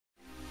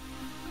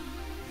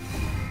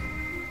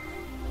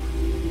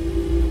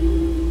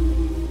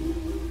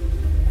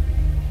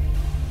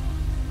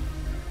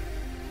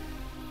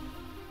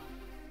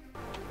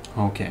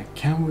Okay,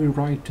 can we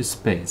ride to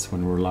space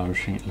when we're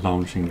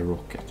launching the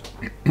rocket?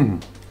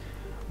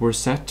 We're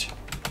set.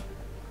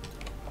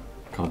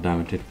 God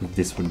damn it,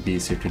 this would be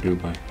easier to do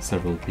by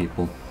several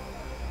people.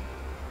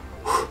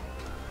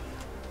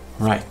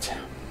 Right.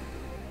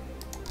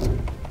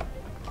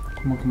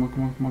 Come on, come on,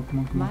 come on, come on, come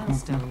on, come on.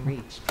 Milestone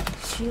reached.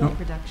 Steel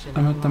production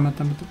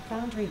unlocked.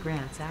 Foundry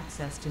grants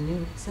access to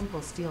new,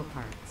 simple steel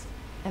parts.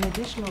 An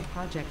additional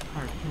project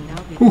part can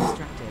now be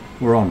constructed.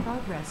 We're on.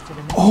 Progress to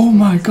the Oh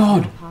my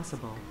god!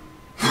 Possible.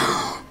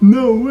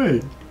 No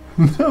way!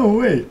 No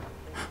way!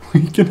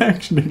 We can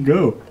actually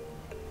go!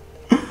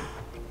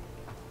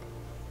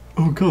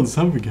 Oh god,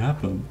 something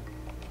happened.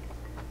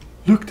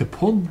 Look, the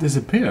pod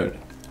disappeared.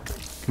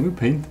 Can we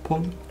paint the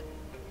pod?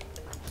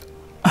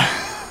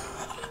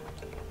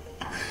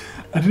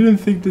 I didn't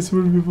think this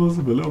would be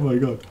possible, oh my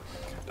god.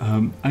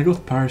 I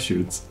got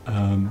parachutes.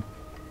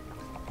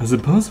 I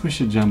suppose we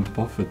should jump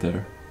off it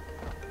there.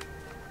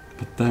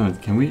 But damn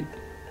it, can we...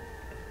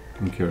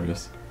 I'm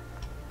curious.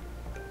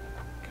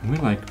 Can we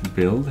like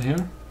build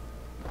here?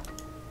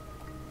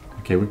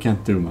 Okay, we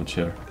can't do much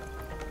here.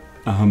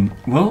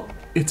 Well,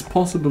 it's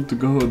possible to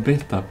go a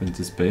bit up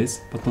into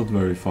space, but not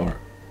very far.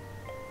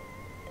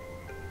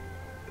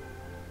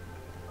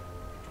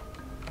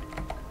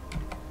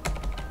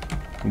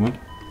 Come on.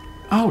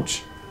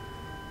 Ouch!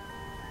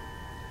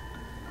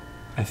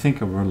 I think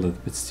I were a little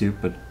bit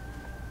stupid.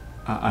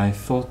 I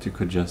thought you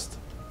could just...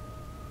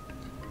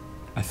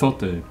 I thought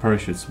the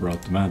parachutes were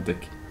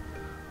automatic.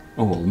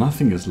 Oh well,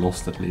 nothing is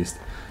lost at least.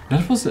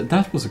 That was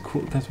a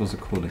cool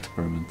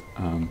experiment.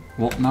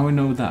 Well, now we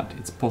know that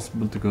it's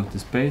possible to go to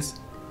space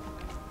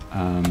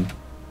on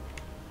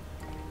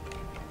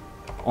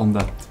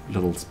that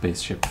little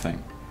spaceship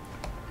thing.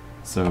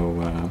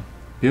 So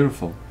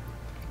beautiful.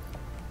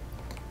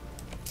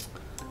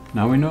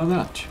 Now we know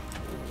that.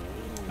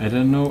 I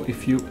don't know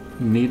if you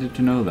needed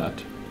to know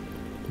that.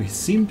 We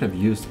seem to have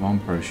used one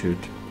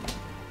parachute.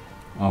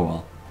 Oh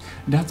well.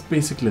 That's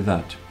basically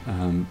that.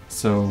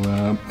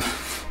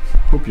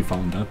 Hope you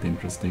found that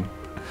interesting.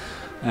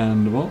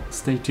 And well,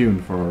 stay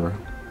tuned for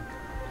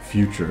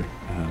future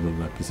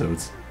little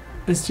episodes.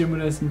 This is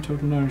Gmodism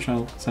Total Nerd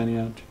Channel signing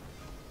out.